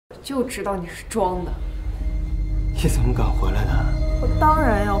就知道你是装的。你怎么敢回来呢？我当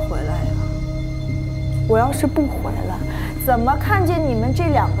然要回来呀！我要是不回来，怎么看见你们这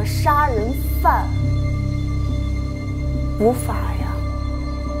2个杀人犯？无法呀！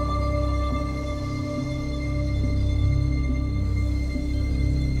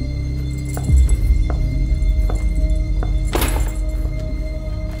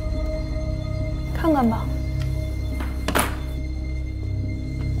看看吧。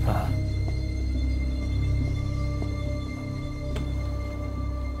啊。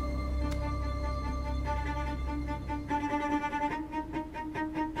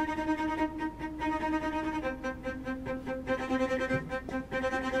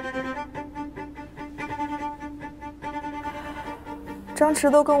张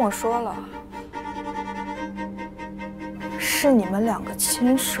弛都跟我说了，是你们2个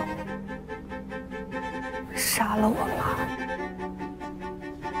亲手杀了我妈。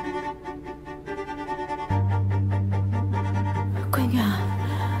闺女，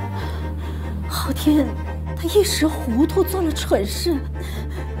昊天他一时糊涂做了蠢事，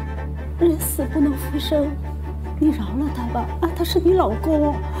人死不能复生，你饶了他吧啊！他是你老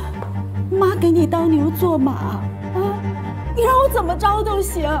公，妈给你当牛做马啊！你让我怎么着都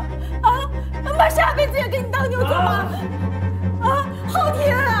行啊！妈下辈子也给你当牛做马啊！昊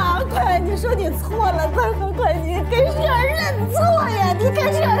天啊，快，你说你错了，快，你跟雪儿认错呀！你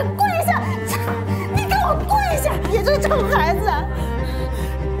跟雪儿跪下，你给我跪下！你这臭孩子，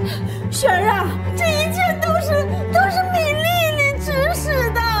雪儿啊，这一切都是米丽丽指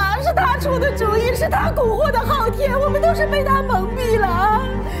使的，是她出的主意，是她蛊惑的昊天，我们都是被她蒙蔽了啊！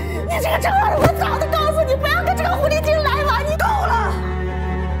你这个臭孩子，我早都告诉你不要跟这个狐狸精来往，你够了！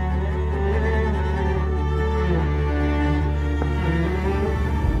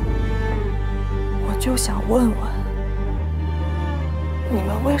我就想问问，你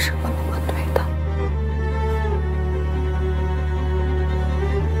们为什么那么对他？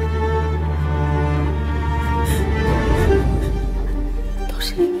都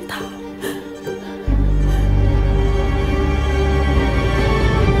是因为他。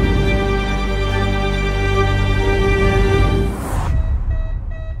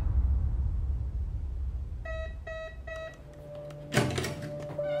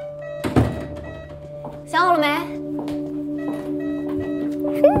想好了没？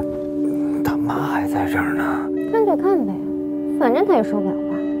他妈还在这儿呢。看就看呗，反正他也说不了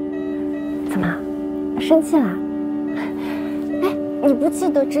话。怎么，生气啦？哎，你不记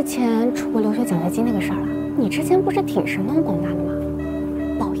得之前出国留学奖学金那个事儿了？你之前不是挺神通广大的吗？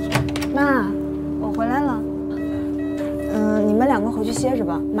报应。妈，我回来了。你们2个回去歇着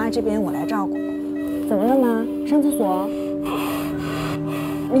吧，妈这边我来照顾。怎么了，妈？上厕所？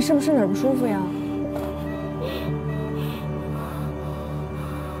你是不是哪儿不舒服呀？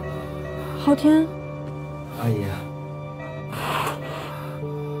昊天，阿姨，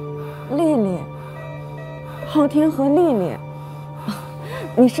丽丽，昊天和丽丽，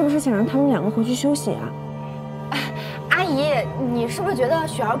你是不是想让他们2个回去休息啊？阿姨，你是不是觉得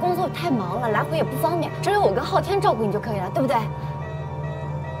雪儿工作太忙了，来回也不方便，只有我跟昊天照顾你就可以了，对不对？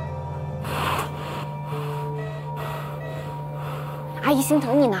阿姨心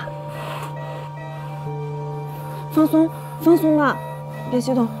疼你呢。放松，放松吧，别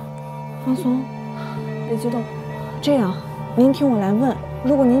激动。放松，别激动。这样，您听我来问，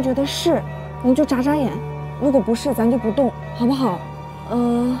如果您觉得是，您就眨眨眼；如果不是，咱就不动，好不好？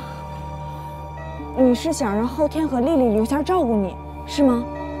你是想让昊天和丽丽留下照顾你，是吗？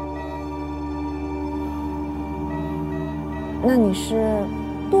那你是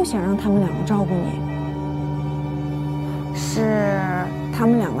不想让他们2个照顾你？是他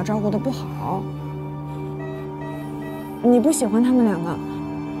们2个照顾的不好？你不喜欢他们2个？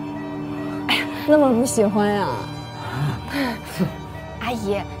那么不喜欢呀？阿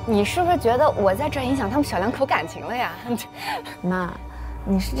姨，你是不是觉得我在这儿影响他们小2口感情了呀？妈，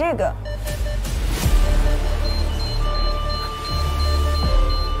你是这个。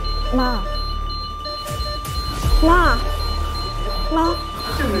妈，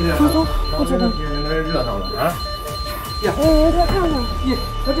放松，不激动。热闹了啊！您快看看，咦，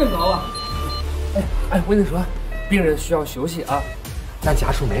他真高啊！哎，我跟你说，病人需要休息啊。咱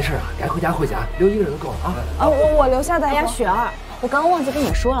家属没事啊，该回家回家，留1个人就够了啊！我留下的。哎呀，雪儿，我刚刚忘记跟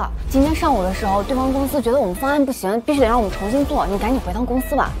你说了，今天上午的时候，对方公司觉得我们方案不行，必须得让我们重新做，你赶紧回趟公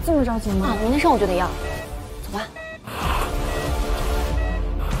司吧。这么着急吗？明天上午就得要。走吧。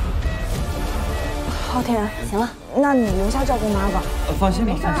昊天，行了，那你留下照顾妈吧。放心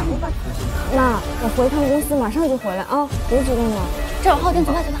吧，放心。妈，我回趟公司马上就回来啊，别激动了。这有昊天，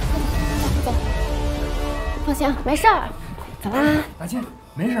走吧，走吧，走。放心啊，没事儿。走啦，再见。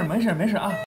没事没事没事啊。